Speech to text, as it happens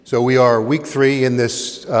So we are week 3 in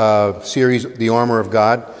this series, The Armor of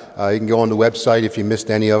God. You can go on the website if you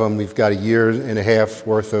missed any of them. We've got a year and a half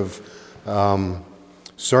worth of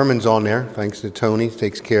sermons on there, thanks to Tony, who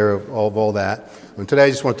takes care of all that. And today I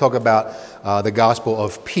just want to talk about the gospel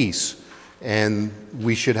of peace. And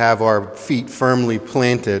we should have our feet firmly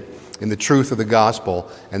planted in the truth of the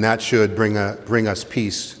gospel, and that should bring us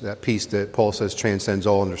peace, that peace that Paul says transcends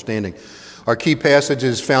all understanding. Our key passage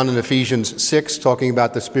is found in Ephesians 6, talking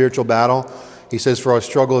about the spiritual battle. He says, "For our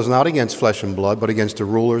struggle is not against flesh and blood, but against the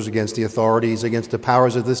rulers, against the authorities, against the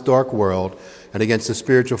powers of this dark world, and against the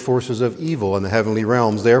spiritual forces of evil in the heavenly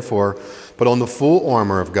realms. Therefore, put on the full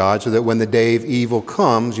armor of God, so that when the day of evil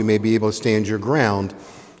comes, you may be able to stand your ground.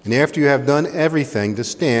 And after you have done everything to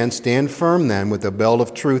stand firm then, with the belt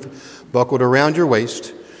of truth buckled around your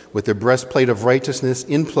waist, with the breastplate of righteousness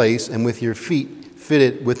in place, and with your feet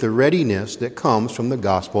fitted with the readiness that comes from the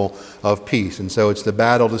gospel of peace." And so it's the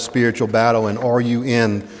battle, the spiritual battle, and are you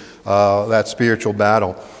in that spiritual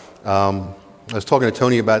battle? I was talking to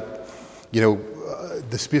Tony about,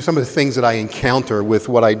 some of the things that I encounter with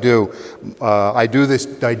what I do. I do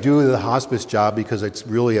the hospice job because it's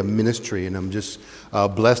really a ministry, and I'm just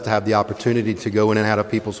blessed to have the opportunity to go in and out of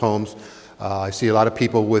people's homes. I see a lot of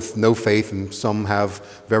people with no faith, and some have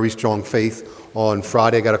very strong faith. On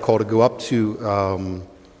Friday, I got a call to go up to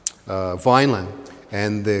Vineland,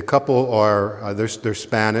 and the couple are they're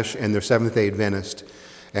Spanish and they're Seventh-day Adventist.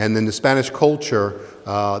 And in the Spanish culture,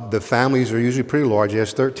 the families are usually pretty large. He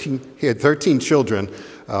had 13 children,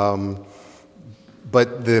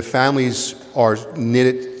 but the families are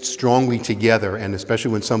knitted strongly together. And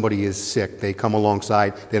especially when somebody is sick, they come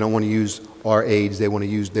alongside. They don't want to use our aids. They want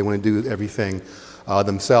to do everything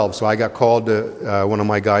themselves. So I got called to, one of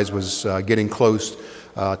my guys was getting close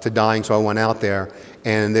to dying, so I went out there,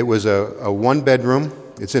 and it was a one-bedroom.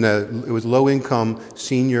 It was low-income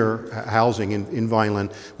senior housing in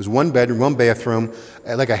Vineland. It was one bedroom, one bathroom,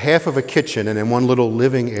 like a half of a kitchen, and then one little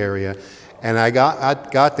living area. And I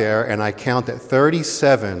got there, and I counted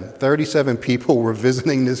 37 people were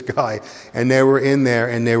visiting this guy, and they were in there,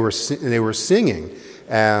 and they were singing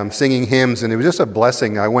hymns, and it was just a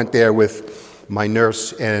blessing. I went there with my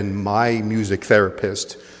nurse and my music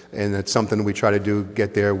therapist, and it's something we try to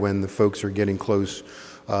get there when the folks are getting close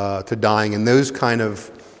to dying, and those kind of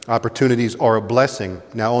opportunities are a blessing.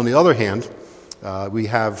 Now, on the other hand, we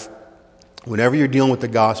have, whenever you're dealing with the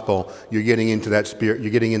gospel, you're getting into that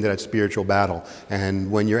spiritual battle, and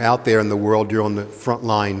when you're out there in the world, you're on the front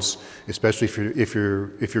lines, especially if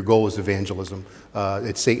your goal is evangelism.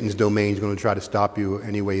 It's Satan's domain. He's going to try to stop you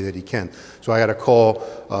any way that he can. So I had a call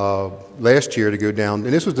last year to go down,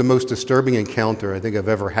 and this was the most disturbing encounter I think I've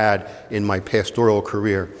ever had in my pastoral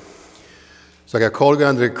career. So I got called to go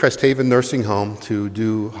down to the Crest Haven Nursing Home to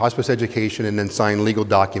do hospice education and then sign legal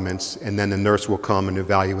documents, and then the nurse will come and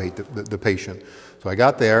evaluate the patient. So I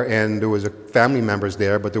got there, and there was family members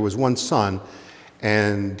there, but there was one son,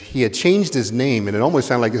 and he had changed his name, and it almost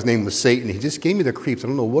sounded like his name was Satan. He just gave me the creeps. I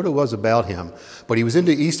don't know what it was about him, but he was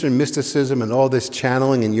into Eastern mysticism and all this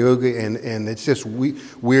channeling and yoga, and it's just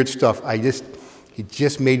weird stuff. He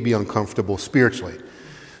just made me uncomfortable spiritually.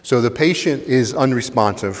 So the patient is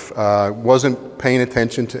unresponsive, wasn't paying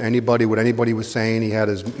attention to what anybody was saying. He had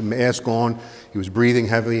his mask on, he was breathing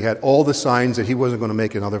heavily, he had all the signs that he wasn't going to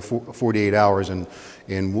make another 48 hours. And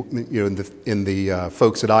in the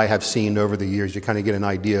folks that I have seen over the years, you kind of get an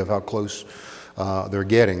idea of how close they're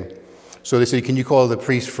getting. So they said, "Can you call the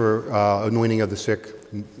priest for anointing of the sick,"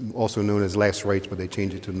 also known as last rites, but they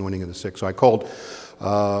changed it to anointing of the sick. So I called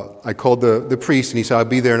the priest, and he said, "I'll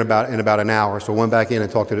be there in about an hour." So I went back in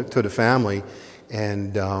and talked to the family,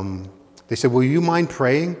 and they said, "Will you mind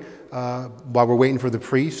praying while we're waiting for the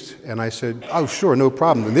priest?" And I said, "Oh, sure, no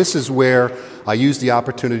problem." And this is where I use the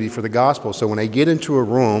opportunity for the gospel. So when I get into a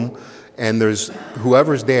room and there's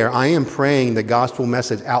whoever's there, I am praying the gospel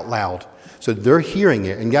message out loud. So they're hearing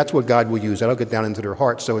it, and that's what God will use. That'll get down into their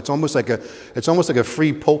hearts. So it's almost like a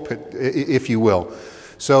free pulpit, if you will.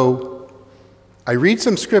 So I read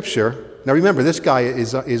some scripture. Now remember, this guy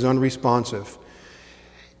is unresponsive.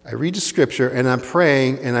 I read the scripture, and I'm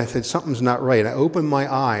praying, and I said, something's not right. I opened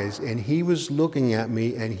my eyes, and he was looking at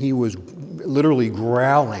me, and he was literally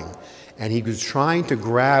growling, and he was trying to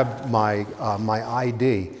grab my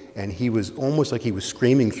ID, and he was almost like he was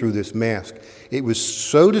screaming through this mask. It was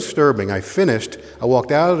so disturbing. I finished. I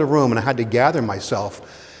walked out of the room, and I had to gather myself.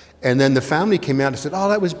 And then the family came out and said, "Oh,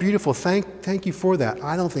 that was beautiful. Thank you for that."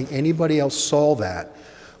 I don't think anybody else saw that,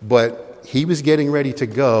 but he was getting ready to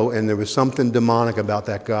go, and there was something demonic about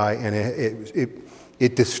that guy, and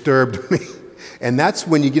it disturbed me. And that's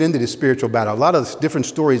when you get into the spiritual battle. A lot of different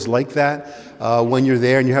stories like that when you're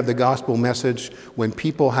there and you have the gospel message. When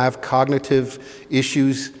people have cognitive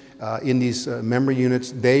issues in these memory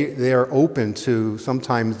units, they are open to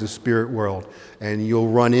sometimes the spirit world. And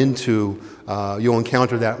you'll you'll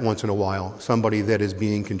encounter that once in a while, somebody that is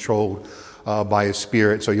being controlled by a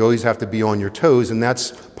spirit. So you always have to be on your toes, and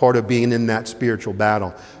that's part of being in that spiritual battle.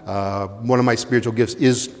 One of my spiritual gifts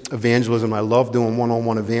is evangelism. I love doing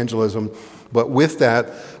one-on-one evangelism, but with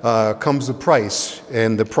that comes the price,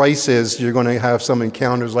 and the price is you're going to have some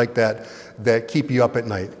encounters like that keep you up at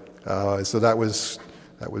night. So that was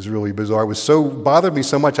really bizarre. It bothered me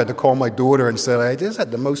so much I had to call my daughter and said, I just had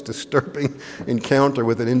the most disturbing encounter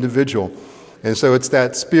with an individual. And so it's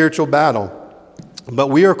that spiritual battle. But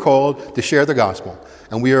we are called to share the gospel,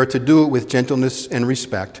 and we are to do it with gentleness and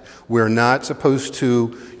respect. We're not supposed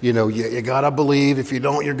to, you got to believe. If you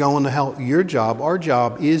don't, you're going to hell. Our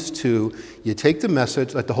job is you take the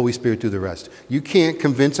message, let the Holy Spirit do the rest. You can't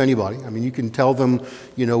convince anybody. I mean, you can tell them,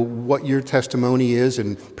 what your testimony is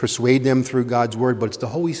and persuade them through God's word, but it's the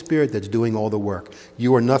Holy Spirit that's doing all the work.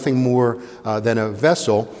 You are nothing more than a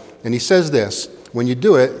vessel. And he says this, when you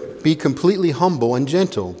do it, be completely humble and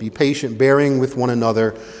gentle. Be patient, bearing with one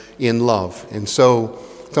another in love. And so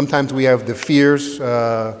sometimes we have the fears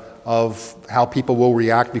of how people will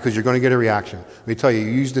react because you're going to get a reaction. Let me tell you,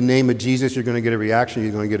 you use the name of Jesus, you're going to get a reaction.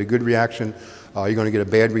 You're going to get a good reaction. You're going to get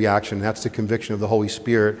a bad reaction. That's the conviction of the Holy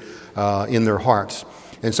Spirit in their hearts.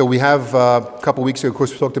 And so we have, a couple weeks ago, of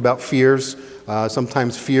course, we talked about fears.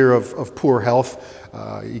 Sometimes fear of poor health.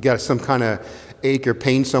 You got some kind of ache or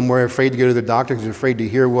pain somewhere, afraid to go to the doctor because you're afraid to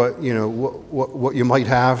hear what you might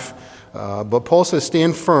have. But Paul says,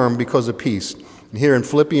 stand firm because of peace. And here in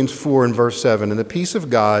Philippians 4 and verse 7, and the peace of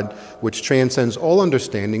God, which transcends all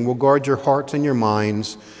understanding, will guard your hearts and your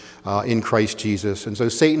minds in Christ Jesus. And so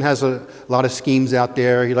Satan has a lot of schemes out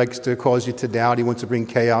there. He likes to cause you to doubt. He wants to bring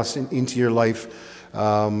chaos into your life.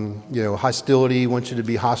 Hostility. He wants you to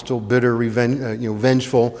be hostile, bitter,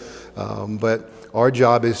 vengeful. But our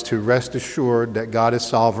job is to rest assured that God is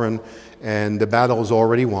sovereign and the battle is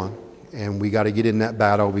already won. And we got to get in that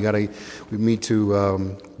battle. We need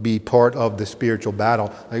to be part of the spiritual battle.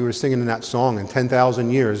 Like we were singing in that song, in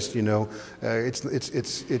 10,000 years,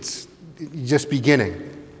 it's just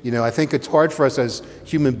beginning. I think it's hard for us as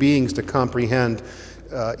human beings to comprehend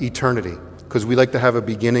eternity because we like to have a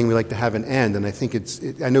beginning, we like to have an end. And I think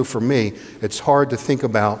I know for me, it's hard to think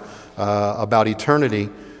about eternity.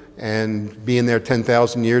 And being there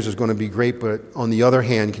 10,000 years is going to be great, but on the other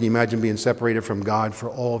hand, can you imagine being separated from God for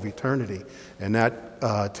all of eternity? And that,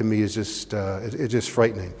 to me, is just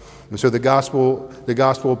frightening. And so the gospel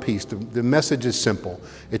of peace, the message is simple.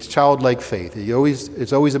 It's childlike faith.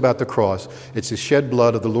 It's always about the cross. It's the shed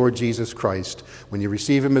blood of the Lord Jesus Christ. When you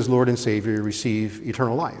receive him as Lord and Savior, you receive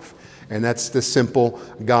eternal life. And that's the simple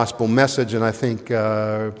gospel message, and I think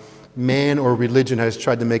man or religion has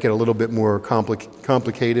tried to make it a little bit more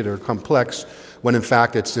complicated or complex, when in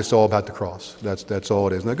fact it's just all about the cross. That's all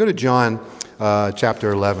it is. Now go to John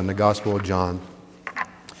chapter 11, the Gospel of John.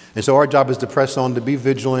 And so our job is to press on, to be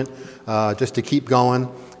vigilant, just to keep going,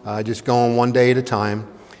 just going one day at a time.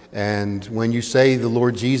 And when you say the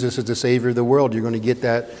Lord Jesus is the Savior of the world, you're going to get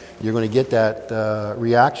that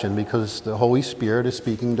reaction because the Holy Spirit is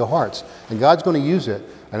speaking to hearts, and God's going to use it.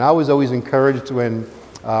 And I was always encouraged when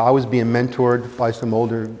I was being mentored by some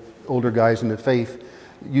older guys in the faith.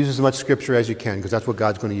 Use as much scripture as you can because that's what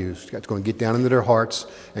God's going to use. God's going to get down into their hearts,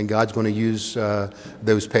 and God's going to use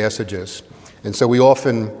those passages. And so we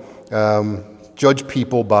often judge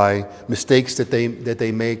people by mistakes that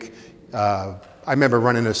they make. I remember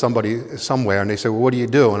running into somebody somewhere, and they said, well, what do you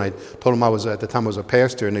do? And I told them at the time I was a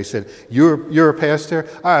pastor, and they said, you're a pastor?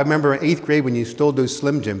 I remember in 8th grade when you stole those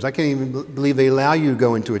Slim Jims. I can't even believe they allow you to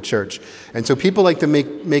go into a church. And so people like to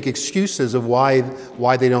make excuses of why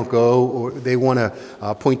they don't go, or they want to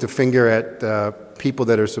point the finger at people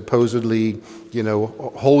that are supposedly,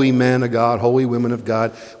 holy men of God, holy women of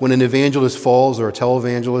God. When an evangelist falls or a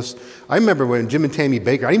televangelist, I remember when Jim and Tammy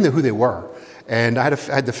Baker, I didn't even know who they were. And I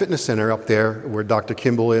had the fitness center up there where Dr.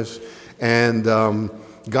 Kimball is. And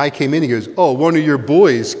guy came in, he goes, oh, one of your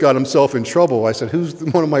boys got himself in trouble. I said, who's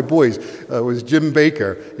one of my boys? It was Jim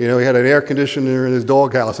Baker. He had an air conditioner in his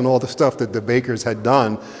doghouse and all the stuff that the Bakers had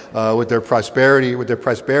done with their prosperity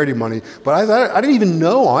money. But I didn't even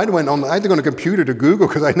know. I had to go on a computer to Google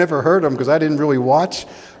because I never heard of him because I didn't really watch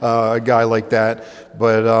a guy like that.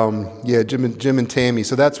 But Jim and Tammy.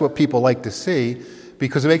 So that's what people like to see,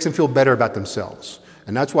 because it makes them feel better about themselves.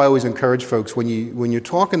 And that's why I always encourage folks, when you're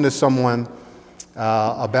talking to someone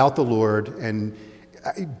about the Lord, and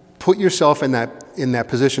put yourself in that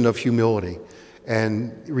position of humility.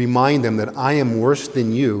 and remind them that I am worse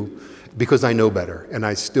than you because I know better, and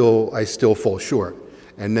I still fall short.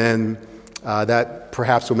 And then that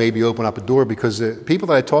perhaps will maybe open up a door, because the people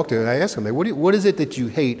that I talk to, I ask them, what is it that you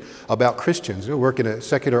hate about Christians? I work in a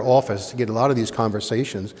secular office to get a lot of these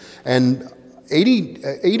conversations, and 80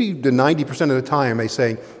 to 90% of the time they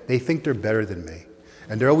say they think they're better than me.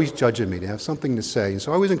 And they're always judging me. They have something to say. And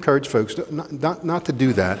so I always encourage folks not to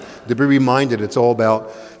do that, to be reminded it's all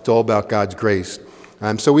about God's grace.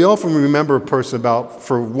 So we often remember a person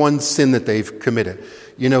for one sin that they've committed.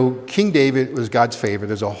 You know, King David was God's favorite.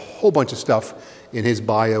 There's a whole bunch of stuff in his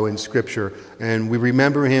bio in Scripture. And we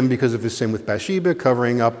remember him because of his sin with Bathsheba,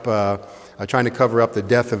 trying to cover up the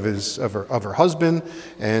death of her husband.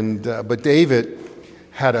 But David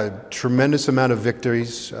had a tremendous amount of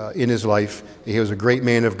victories in his life. He was a great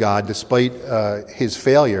man of God despite his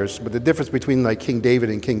failures. But the difference between like King David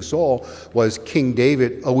and King Saul was King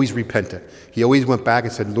David always repented. He always went back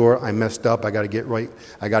and said, Lord, I messed up. I got to get right.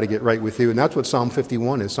 I got to get right with you. And that's what Psalm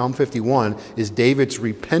 51 is. Psalm 51 is David's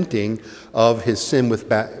repenting of his sin with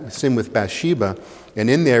Bathsheba. And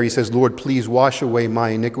in there he says, Lord, please wash away my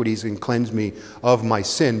iniquities and cleanse me of my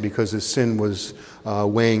sin, because his sin was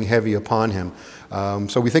weighing heavy upon him.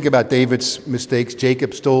 So we think about David's mistakes.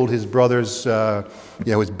 Jacob stole his brother's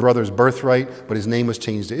birthright, but his name was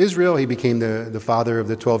changed to Israel. He became the father of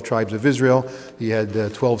the 12 tribes of Israel. He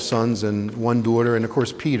had 12 sons and one daughter. And of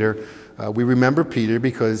course, Peter. We remember Peter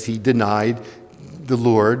because he denied the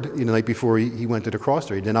Lord, the night before he went to the cross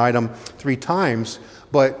there. He denied him 3 times,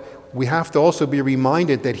 but we have to also be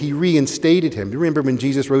reminded that he reinstated him. You remember when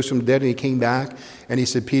Jesus rose from the dead and he came back and he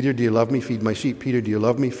said, Peter, do you love me? Feed my sheep. Peter, do you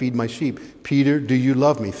love me? Feed my sheep. Peter, do you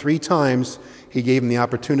love me? 3 times he gave him the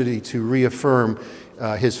opportunity to reaffirm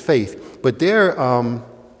his faith. But there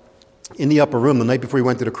in the upper room the night before he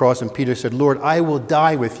went to the cross, and Peter said, Lord, I will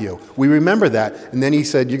die with you. We remember that. And then he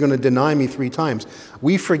said, you're going to deny me 3 times.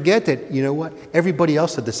 We forget that, you know what? Everybody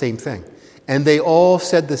else said the same thing. And they all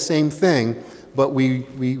said the same thing. But we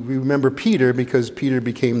remember Peter because Peter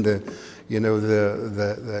became the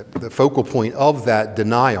focal point of that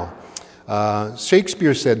denial.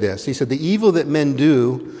 Shakespeare said this. He said, the evil that men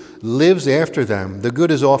do lives after them. The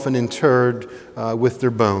good is often interred with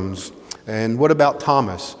their bones. And what about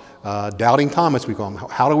Thomas? Doubting Thomas, we call him.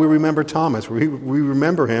 How do we remember Thomas? We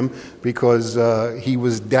remember him because he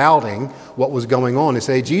was doubting what was going on. They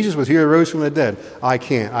say, Jesus was here, rose from the dead. I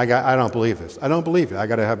can't. I don't believe this. I don't believe it.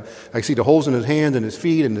 I see the holes in his hands and his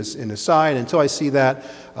feet and in his side. Until I see that,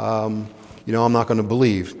 I'm not going to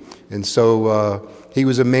believe. And so he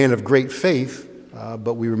was a man of great faith,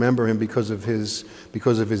 but we remember him because of his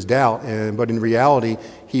doubt. But in reality,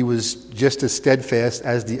 he was just as steadfast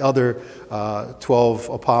as the other 12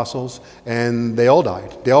 apostles, and they all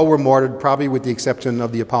died. They all were martyred, probably with the exception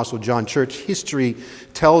of the Apostle John. Church history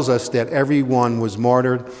tells us that everyone was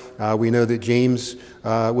martyred. We know that James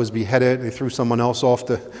was beheaded. They threw someone else off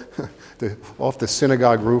the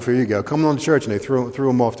synagogue roof. Here you go. Come on to church, and they threw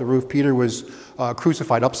him off the roof. Peter was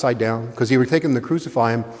crucified upside down because he were taking to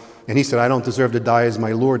crucify him. And he said, I don't deserve to die as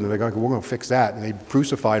my Lord. And they're going, we're going to fix that. And they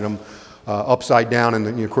crucified him upside down. And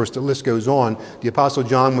then, of course, the list goes on. The Apostle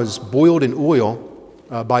John was boiled in oil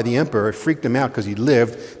by the emperor. It freaked him out because he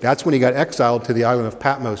lived. That's when he got exiled to the island of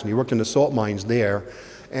Patmos. And he worked in the salt mines there.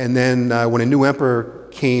 And then when a new emperor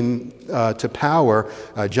came to power,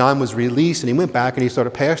 John was released. And he went back and he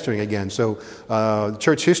started pastoring again. So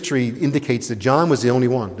church history indicates that John was the only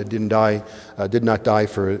one that did not die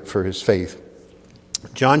for his faith.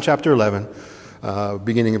 John chapter 11,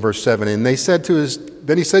 beginning in verse 7. And then he said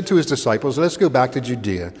to his disciples, let's go back to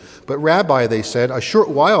Judea. But Rabbi, they said, a short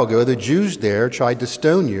while ago the Jews there tried to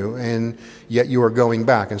stone you, and yet you are going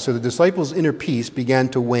back. And so the disciples' inner peace began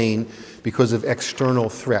to wane because of external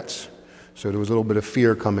threats. So there was a little bit of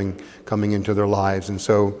fear coming into their lives. And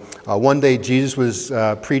so one day Jesus was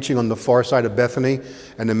preaching on the far side of Bethany,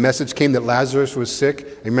 and the message came that Lazarus was sick.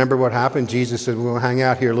 And remember what happened? Jesus said, we're going to hang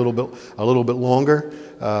out here a little bit longer.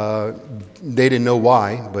 They didn't know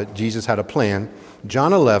why, but Jesus had a plan.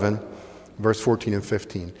 John 11, verse 14 and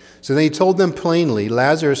 15. So then he told them plainly,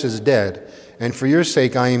 Lazarus is dead, and for your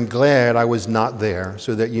sake I am glad I was not there,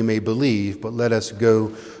 so that you may believe, but let us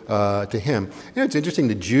go to him. It's interesting,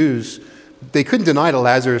 the Jews, they couldn't deny that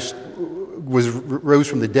Lazarus rose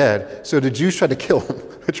from the dead, so the Jews tried to kill him.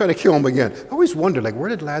 They tried to kill him again. I always wondered, where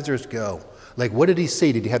did Lazarus go? What did he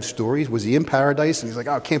say? Did he have stories? Was he in paradise? And he's like,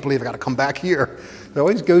 I can't believe I got to come back here. It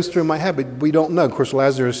always goes through my head, but we don't know. Of course,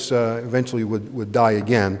 Lazarus eventually would die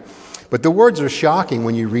again. But the words are shocking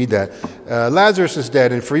when you read that. Lazarus is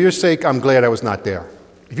dead, and for your sake, I'm glad I was not there.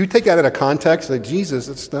 If you take that out of context, Jesus,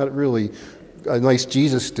 it's not really a nice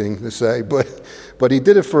Jesus thing to say, but he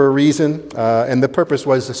did it for a reason, and the purpose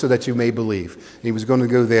was so that you may believe. He was going to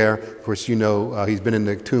go there. Of course, he's been in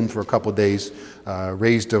the tomb for a couple of days,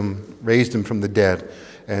 raised him from the dead,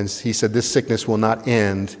 and he said this sickness will not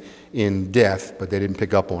end in death, but they didn't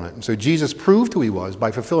pick up on it. And so Jesus proved who he was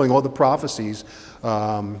by fulfilling all the prophecies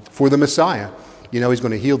for the Messiah. He's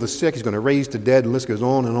going to heal the sick, he's going to raise the dead, and the list goes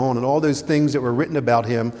on, and all those things that were written about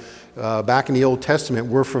him back in the Old Testament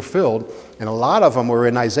were fulfilled, and a lot of them were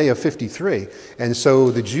in Isaiah 53. And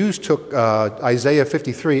so the Jews took Isaiah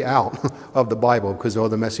 53 out of the Bible because of all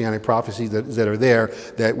the messianic prophecies that are there,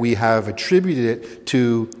 that we have attributed it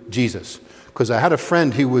to Jesus. Because I had a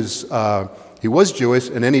friend who was Jewish,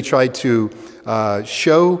 and then he tried to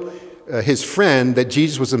show his friend that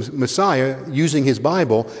Jesus was the Messiah using his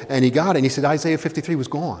Bible, and he got it, and he said Isaiah 53 was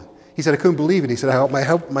gone. He said, I couldn't believe it. He said,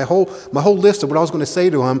 my whole list of what I was going to say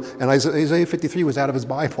to him, and Isaiah 53 was out of his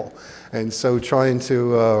Bible. And so trying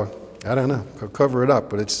to, cover it up,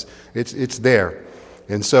 but it's there.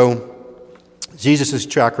 And so Jesus'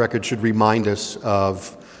 track record should remind us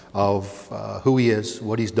of who he is,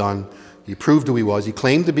 what he's done. He proved who he was. He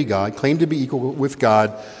claimed to be God, claimed to be equal with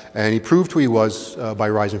God, and he proved who he was by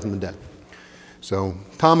rising from the dead. So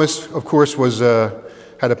Thomas, of course,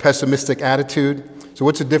 had a pessimistic attitude. So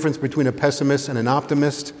what's the difference between a pessimist and an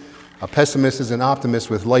optimist? A pessimist is an optimist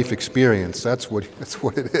with life experience. That's what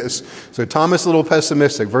it is. So Thomas, a little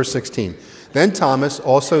pessimistic. Verse 16. Then Thomas,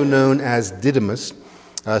 also known as Didymus,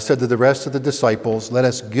 said to the rest of the disciples, let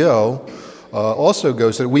us also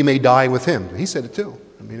go so that we may die with him. He said it too.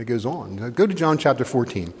 It goes on. Go to John chapter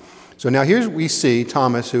 14. So now here we see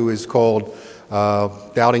Thomas, who is called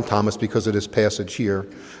Doubting Thomas because of this passage here,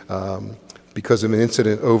 because of an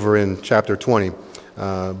incident over in chapter 20.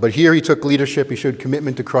 But here he took leadership. He showed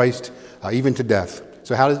commitment to Christ, even to death.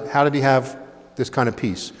 So how did he have this kind of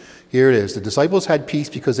peace? Here it is. The disciples had peace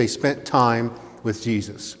because they spent time with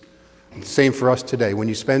Jesus. Same for us today. When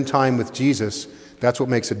you spend time with Jesus, that's what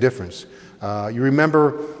makes a difference. You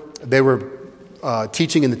remember they were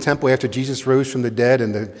teaching in the temple after Jesus rose from the dead,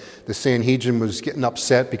 and the Sanhedrin was getting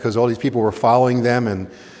upset because all these people were following them. And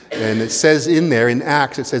it says in there, in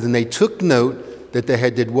Acts, it says, and they took note that they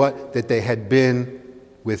did what? That they had been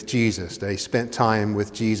with Jesus. They spent time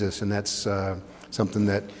with Jesus, and that's something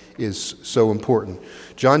that is so important.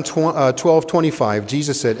 John 12:25,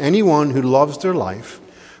 Jesus said, anyone who loves their life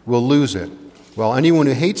will lose it, while anyone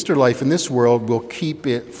who hates their life in this world will keep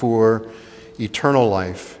it for eternal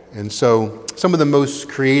life. And so some of the most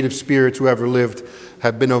creative spirits who ever lived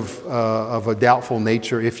have been of a doubtful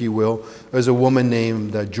nature, if you will. There's a woman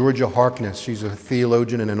named Georgia Harkness. She's a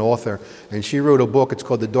theologian and an author, and she wrote a book. It's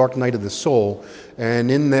called The Dark Night of the Soul.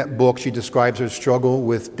 And in that book, she describes her struggle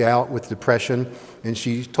with doubt, with depression, and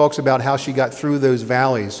she talks about how she got through those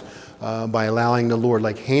valleys by allowing the Lord,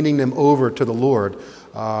 like handing them over to the Lord.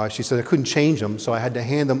 She said, I couldn't change them, so I had to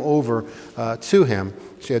hand them over to him.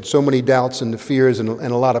 She had so many doubts and fears and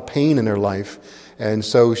a lot of pain in her life. And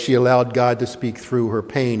so she allowed God to speak through her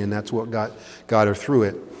pain, and that's what got her through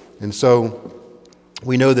it. And so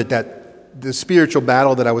we know that the spiritual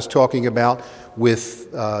battle that I was talking about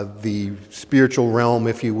with the spiritual realm,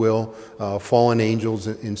 if you will, fallen angels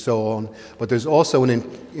and so on. But there's also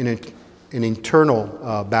an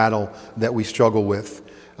internal battle that we struggle with.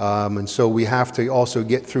 And so we have to also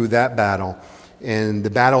get through that battle, and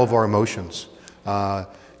the battle of our emotions.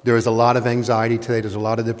 There is a lot of anxiety today. There's a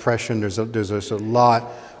lot of depression. There's a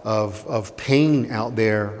lot of pain out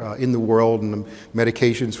there in the world, and the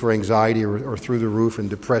medications for anxiety are through the roof, and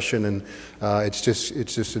depression, and it's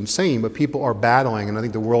just insane. But people are battling, and I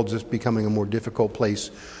think the world's just becoming a more difficult place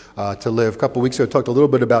to live. A couple of weeks ago, I talked a little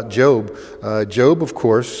bit about Job. Job, of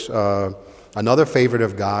course, another favorite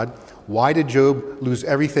of God. Why did Job lose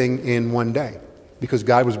everything in one day? Because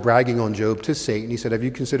God was bragging on Job to Satan. He said, have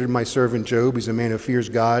you considered my servant Job? He's a man who fears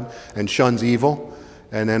God and shuns evil.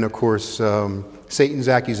 And then, of course, Satan's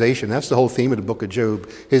accusation. That's the whole theme of the book of Job.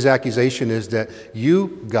 His accusation is that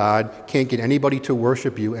you, God, can't get anybody to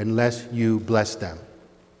worship you unless you bless them.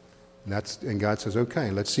 And God says,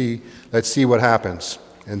 okay, let's see what happens.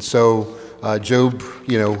 And so Job,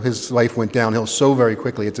 his life went downhill so very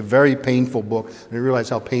quickly. It's a very painful book. I didn't realize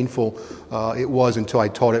how painful it was until I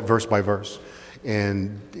taught it verse by verse.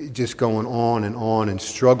 And just going on and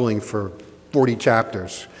struggling for 40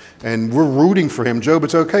 chapters. And we're rooting for him. Job,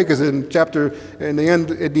 it's okay, because at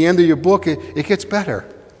the end of your book, it gets better.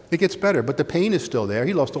 It gets better, but the pain is still there.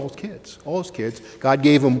 He lost all his kids. God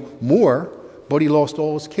gave him more, but he lost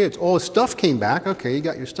all his kids. All his stuff came back. Okay, you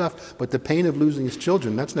got your stuff, but the pain of losing his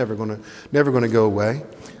children, that's never going to go away.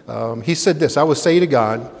 He said this, I will say to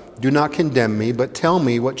God, do not condemn me, but tell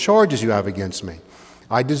me what charges you have against me.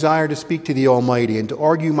 I desire to speak to the Almighty and to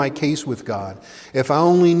argue my case with God. If I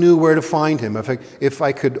only knew where to find him, if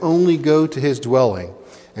I could only go to his dwelling.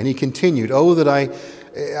 And he continued, oh, that I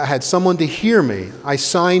had someone to hear me. I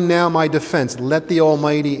sign now my defense. Let the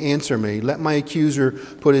Almighty answer me. Let my accuser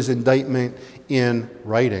put his indictment in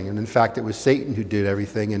writing. And in fact, it was Satan who did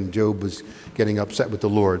everything, and Job was getting upset with the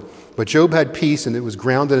Lord. But Job had peace, and it was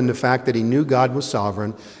grounded in the fact that he knew God was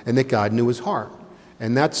sovereign and that God knew his heart.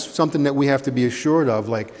 And that's something that we have to be assured of.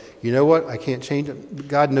 Like, you know what? I can't change it.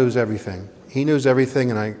 God knows everything. He knows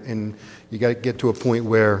everything, and you got to get to a point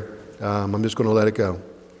where I'm just going to let it go.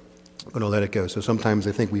 I'm going to let it go. So sometimes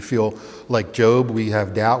I think we feel like Job. We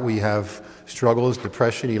have doubt. We have struggles,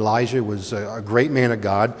 depression. Elijah was a great man of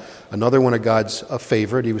God. Another one of God's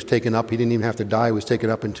favorite. He was taken up. He didn't even have to die. He was taken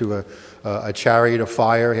up into a chariot of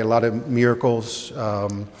fire. He had a lot of miracles.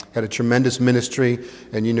 Had a tremendous ministry.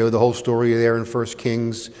 And you know the whole story there in 1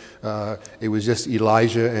 Kings. It was just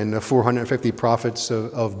Elijah and the 450 prophets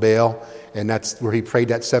of Baal. And that's where he prayed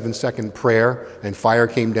that 7-second prayer. And fire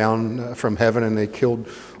came down from heaven, and they killed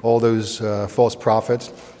all those false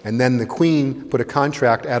prophets. And then the queen put a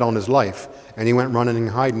contract out on his life, and he went running and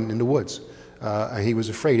hiding in the woods. He was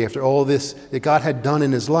afraid after all this that God had done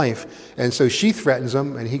in his life. And so she threatens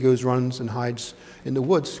him, and he goes, runs and hides in the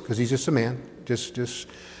woods because he's just a man, just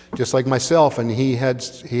like myself, and he had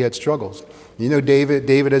struggles. You know,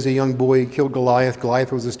 David as a young boy killed Goliath.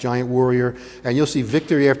 Goliath was this giant warrior, and you'll see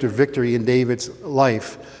victory after victory in David's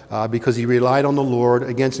life because he relied on the Lord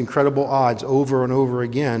against incredible odds over and over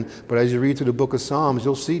again. But as you read through the book of Psalms,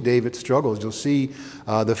 you'll see David's struggles. You'll see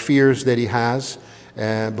the fears that he has,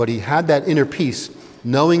 but he had that inner peace,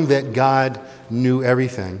 knowing that God knew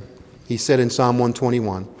everything. He said in Psalm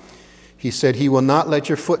 121, he said, he will not let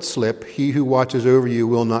your foot slip. He who watches over you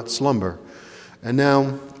will not slumber. And now,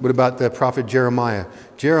 what about the prophet Jeremiah?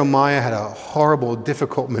 Jeremiah had a horrible,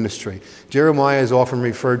 difficult ministry. Jeremiah is often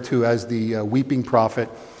referred to as the weeping prophet.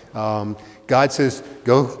 God says,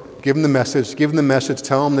 go, give him the message,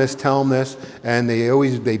 tell him this. And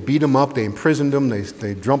they beat him up, they imprisoned him,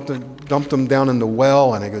 they dumped him down in the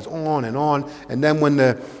well, and it goes on and on. And then when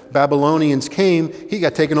the Babylonians came, he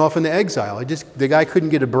got taken off into exile. The guy couldn't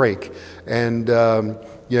get a break. And,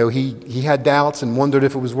 he had doubts and wondered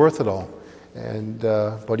if it was worth it all.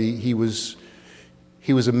 But he was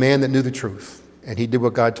a man that knew the truth, and he did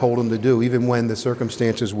what God told him to do, even when the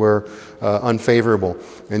circumstances were unfavorable.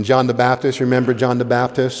 And John the Baptist, remember John the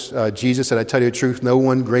Baptist? Jesus said, I tell you the truth, no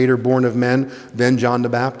one greater born of men than John the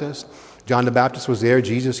Baptist. John the Baptist was there.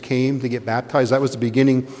 Jesus came to get baptized. That was the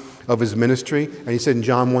beginning of his ministry. And he said in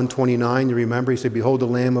John 1:29, you remember, he said, behold the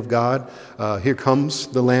Lamb of God. Here comes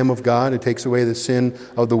the Lamb of God who takes away the sin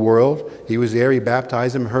of the world. He was there. He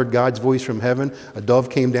baptized him, heard God's voice from heaven. A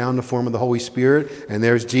dove came down in the form of the Holy Spirit. And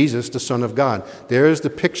there's Jesus, the Son of God. There's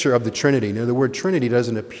the picture of the Trinity. Now, the word Trinity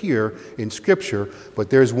doesn't appear in Scripture,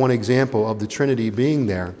 but there's one example of the Trinity being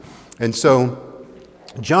there. And so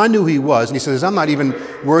John knew who he was, and he says, I'm not even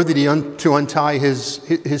worthy to untie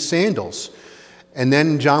his sandals. And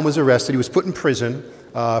then John was arrested. He was put in prison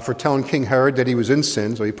for telling King Herod that he was in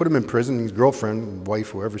sin. So he put him in prison. His girlfriend, wife,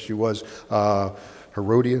 whoever she was,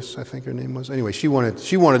 Herodias, I think her name was. Anyway, she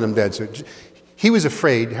wanted him dead. So he was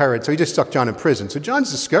afraid, Herod, so he just stuck John in prison. So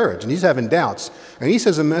John's discouraged, and he's having doubts. And he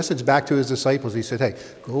says a message back to his disciples. He said, hey,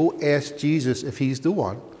 go ask Jesus if he's the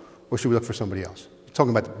one, or should we look for somebody else?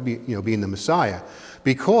 Talking about being the Messiah.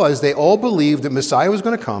 Because they all believed that Messiah was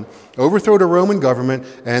going to come, overthrow the Roman government,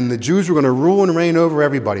 and the Jews were going to rule and reign over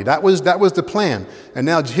everybody. That was the plan. And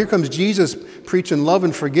now here comes Jesus preaching love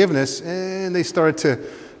and forgiveness, and they started to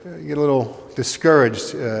get a little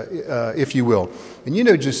discouraged, if you will. And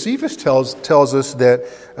Josephus tells us that,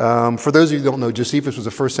 for those of you who don't know, Josephus was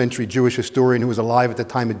a first century Jewish historian who was alive at the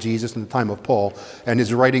time of Jesus and the time of Paul, and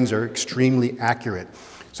his writings are extremely accurate.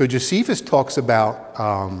 So Josephus talks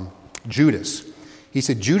about Judas. He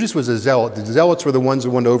said Judas was a zealot. The zealots were the ones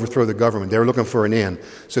who wanted to overthrow the government. They were looking for an in.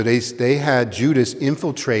 So they had Judas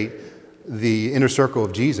infiltrate the inner circle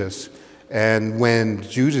of Jesus. And when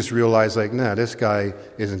Judas realized, this guy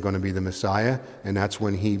isn't going to be the Messiah, and that's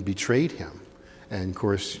when he betrayed him. And, of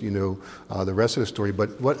course, the rest of the story.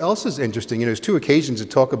 But what else is interesting, there's two occasions to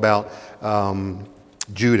talk about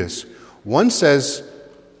Judas. One says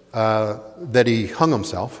that he hung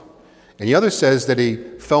himself. And the other says that he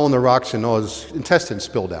fell on the rocks and all his intestines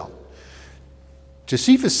spilled out.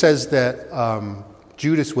 Josephus says that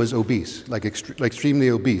Judas was obese, like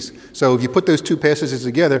extremely obese. So if you put those two passages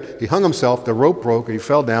together, he hung himself, the rope broke, and he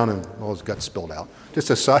fell down, and all his guts spilled out.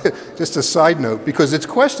 Just a side note, because it's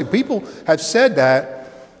questioned. People have said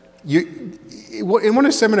that in one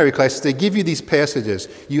of the seminary classes, they give you these passages.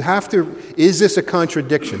 You have to, is this a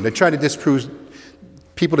contradiction? They try to disprove,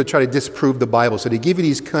 people that try to disprove the Bible. So they give you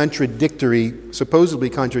these supposedly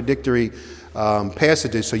contradictory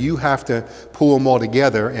passages. So you have to pull them all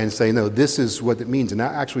together and say, no, this is what it means. And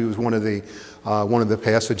that actually was one of the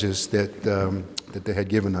passages that they had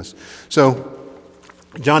given us. So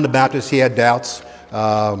John the Baptist, he had doubts,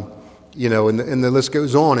 and the list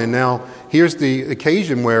goes on. And now here's the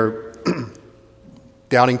occasion where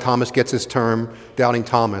Doubting Thomas gets his term, Doubting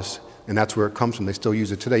Thomas, and that's where it comes from. They still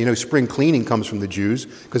use it today. Spring cleaning comes from the Jews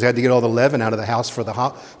because they had to get all the leaven out of the house for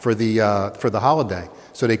the holiday.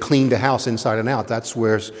 So they cleaned the house inside and out. That's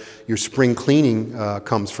where your spring cleaning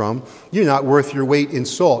comes from. You're not worth your weight in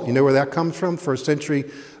salt. You know where that comes from? First century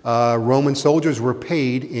Roman soldiers were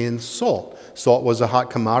paid in salt. Salt was a hot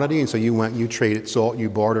commodity, and so you went and you traded salt, you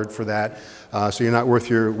bartered for that. So you're not worth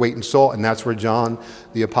your weight in salt, and that's where John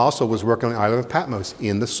the Apostle was working on the island of Patmos,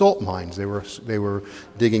 in the salt mines. They were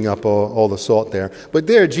digging up all the salt there. But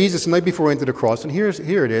there, Jesus, the night before he went to the cross, and here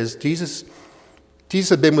it is, Jesus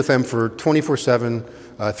had been with them for 24/7,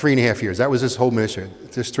 3.5 years. That was his whole ministry,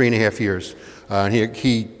 just 3.5 years. And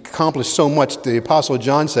he accomplished so much. The Apostle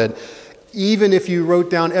John said, even if you wrote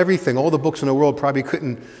down everything, all the books in the world probably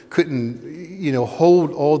couldn't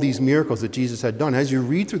hold all these miracles that Jesus had done. As you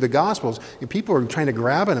read through the Gospels, people are trying to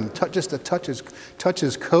grab at him, just to touch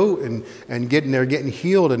his coat and getting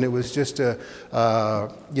healed, and it was just a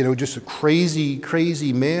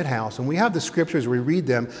crazy madhouse. And we have the scriptures, we read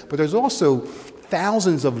them, but there's also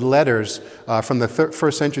thousands of letters from the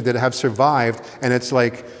first century that have survived, and it's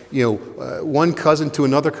like, one cousin to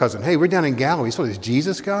another cousin. Hey, we're down in Galilee. You saw this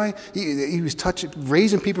Jesus guy? He was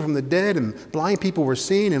raising people from the dead, and blind people were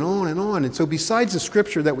seeing, and on and on. And so besides the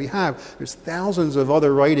scripture that we have, there's thousands of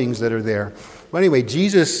other writings that are there. But anyway,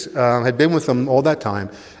 Jesus had been with them all that time,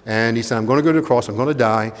 and he said, I'm going to go to the cross, I'm going to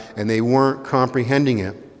die, and they weren't comprehending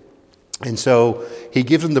it. And so he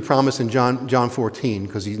gives them the promise in John 14,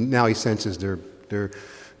 because he senses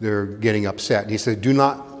they're getting upset. And he said, do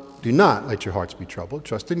not let your hearts be troubled.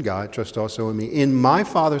 Trust in God. Trust also in me. In my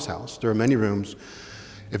Father's house, there are many rooms.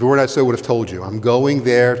 If it were not so, I would have told you. I'm going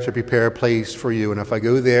there to prepare a place for you. And if I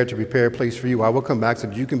go there to prepare a place for you, I will come back so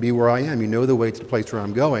that you can be where I am. You know the way to the place where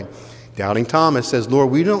I'm going. Doubting Thomas says,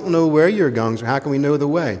 Lord, we don't know where you're going, so how can we know the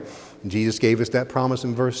way? And Jesus gave us that promise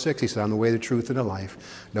in verse 6. He said, I'm the way, the truth, and the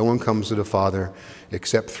life. No one comes to the Father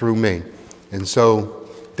except through me. And so,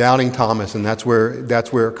 Doubting Thomas, and that's where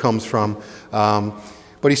it comes from.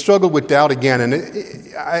 But he struggled with doubt again, and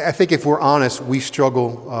I think if we're honest, we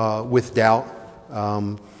struggle with doubt.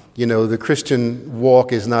 The Christian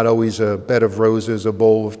walk is not always a bed of roses, a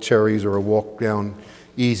bowl of cherries, or a walk down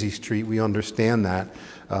easy street. We understand that.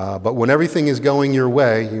 But when everything is going your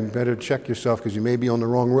way, you better check yourself because you may be on the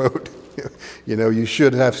wrong road. You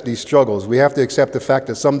should have these struggles. We have to accept the fact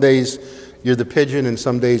that some days you're the pigeon and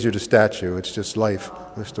some days you're the statue. It's just life.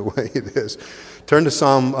 That's the way it is. Turn to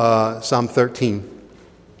Psalm 13.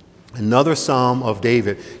 Another Psalm of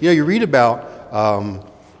David. You read about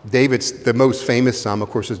David's, the most famous Psalm, of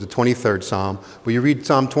course, is the 23rd Psalm. But you read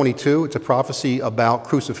Psalm 22, it's a prophecy about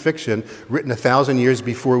crucifixion written 1,000 years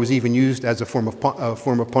before it was even used as a form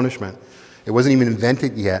of punishment. It wasn't even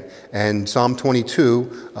invented yet. And Psalm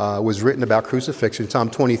 22 was written about crucifixion. Psalm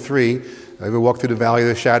 23, we walk through the valley of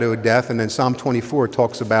the shadow of death. And then Psalm 24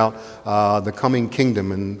 talks about the coming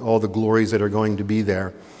kingdom and all the glories that are going to be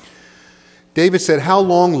there. David said, how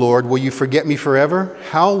long, Lord, will you forget me forever?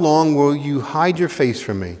 How long will you hide your face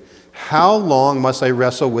from me? How long must I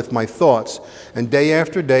wrestle with my thoughts and day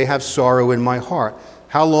after day have sorrow in my heart?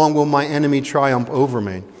 How long will my enemy triumph over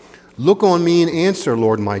me? Look on me and answer,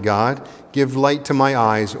 Lord my God. Give light to my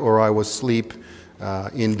eyes, or I will sleep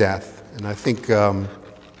in death. And I think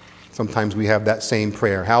sometimes we have that same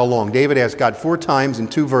prayer. How long? David asked God 4 times in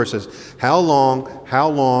 2 verses. How long? How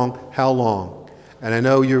long? How long? And I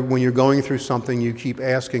know when you're going through something, you keep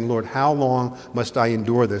asking, Lord, how long must I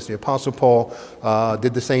endure this? The Apostle Paul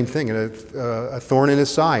did the same thing, a thorn in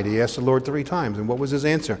his side. He asked the Lord 3 times. And what was his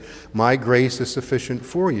answer? My grace is sufficient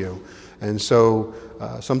for you. And so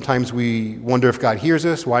sometimes we wonder if God hears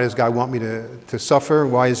us. Why does God want me to suffer?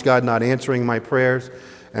 Why is God not answering my prayers?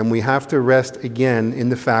 And we have to rest again in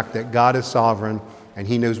the fact that God is sovereign and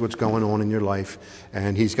He knows what's going on in your life,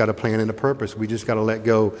 and He's got a plan and a purpose. We just got to let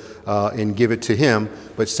go and give it to Him.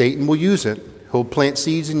 But Satan will use it. He'll plant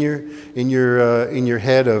seeds in your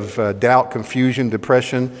head of doubt, confusion,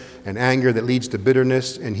 depression, and anger that leads to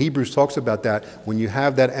bitterness. And Hebrews talks about that. When you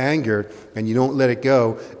have that anger and you don't let it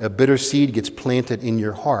go, a bitter seed gets planted in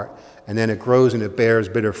your heart, and then it grows and it bears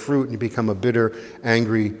bitter fruit, and you become a bitter,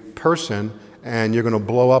 angry person. and you're going to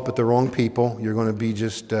blow up at the wrong people. You're going to be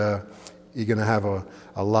just, you're going to have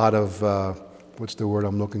a lot of, what's the word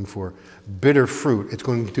I'm looking for? Bitter fruit. It's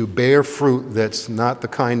going to bear fruit that's not the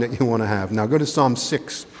kind that you want to have. Now go to Psalm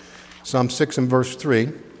 6. Psalm 6 and verse 3.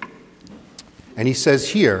 And he says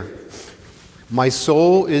here, my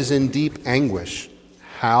soul is in deep anguish.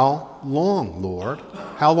 How long, Lord?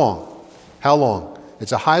 How long? How long?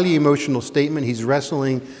 It's a highly emotional statement. He's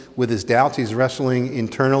wrestling with his doubts. He's wrestling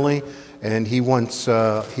internally, and he wants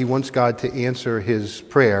God to answer his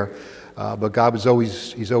prayer. But God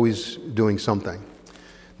is he's always doing something.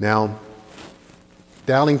 Now,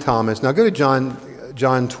 doubting Thomas. Now go to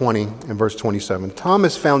John 20 and verse 27.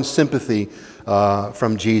 Thomas found sympathy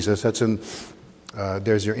from Jesus. That's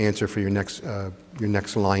there's your answer for your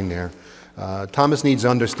next line there. Thomas needs to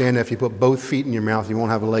understand that if you put both feet in your mouth, you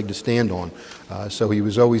won't have a leg to stand on. So he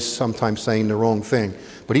was always sometimes saying the wrong thing.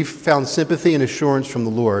 But he found sympathy and assurance from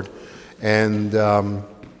the Lord. And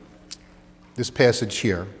this passage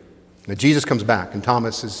here. Now Jesus comes back, and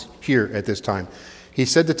Thomas is here at this time. He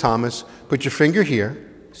said to Thomas, put your finger here,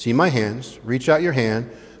 see my hands, reach out your hand,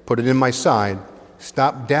 put it in my side,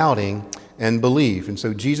 stop doubting and believe. And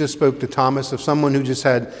so Jesus spoke to Thomas of someone who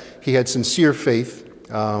he had sincere faith,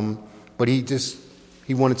 but he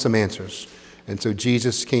wanted some answers. And so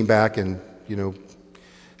Jesus came back and,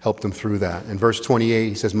 helped him through that. In verse 28,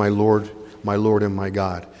 he says, my Lord and my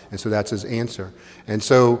God. And so that's his answer. And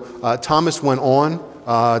so Thomas went on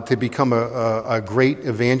to become a great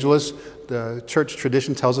evangelist. The church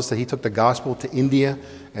tradition tells us that he took the gospel to India,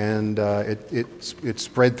 and it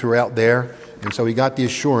spread throughout there. And so he got the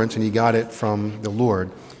assurance, and he got it from the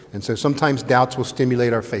Lord. And so sometimes doubts will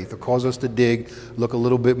stimulate our faith. It'll cause us to dig, look a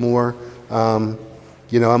little bit more. I'm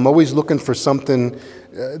always looking for something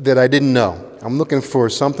that I didn't know. I'm looking for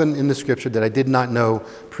something in the Scripture that I did not know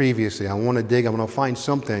previously. I want to dig. I want to find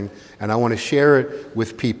something, and I want to share it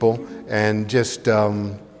with people, and just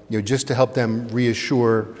to help them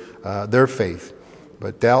reassure their faith.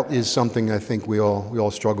 But doubt is something I think we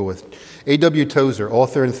all struggle with. A.W. Tozer,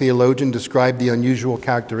 author and theologian, described the unusual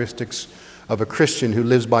characteristics of a Christian who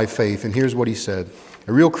lives by faith. And here's what he said.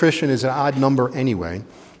 A real Christian is an odd number anyway.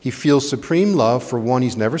 He feels supreme love for one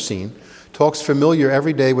he's never seen, talks familiar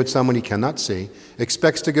every day with someone he cannot see,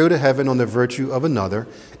 expects to go to heaven on the virtue of another,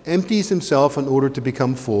 empties himself in order to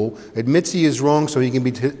become full, admits he is wrong so he can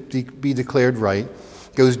be declared right,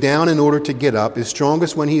 goes down in order to get up, is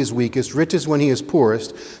strongest when he is weakest, richest when he is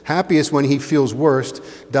poorest, happiest when he feels worst,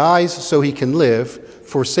 dies so he can live,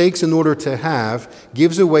 forsakes in order to have,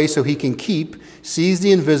 gives away so he can keep, sees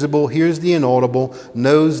the invisible, hears the inaudible,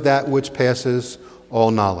 knows that which passes all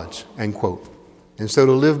knowledge. End quote. And so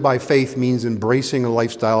to live by faith means embracing a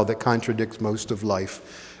lifestyle that contradicts most of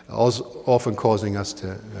life, often causing us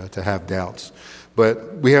to have doubts.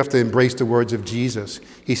 But we have to embrace the words of Jesus.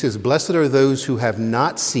 He says, blessed are those who have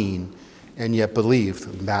not seen and yet believed.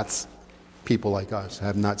 And that's people like us,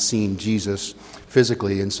 have not seen Jesus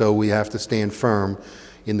physically. And so we have to stand firm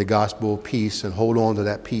in the gospel of peace and hold on to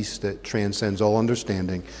that peace that transcends all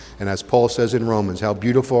understanding. And as Paul says in Romans, how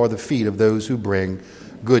beautiful are the feet of those who bring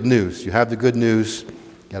good news. You have the good news, you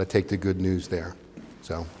got to take the good news there.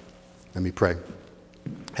 So let me pray.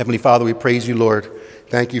 Heavenly Father, we praise you, Lord.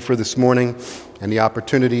 Thank you for this morning and the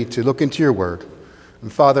opportunity to look into your word.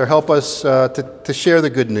 And Father, help us to share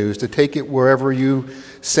the good news, to take it wherever you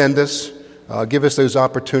send us. Give us those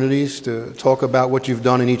opportunities to talk about what you've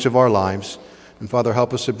done in each of our lives. And Father,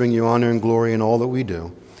 help us to bring you honor and glory in all that we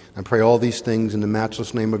do. I pray all these things in the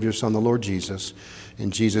matchless name of your Son, the Lord Jesus. In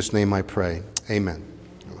Jesus' name I pray. Amen.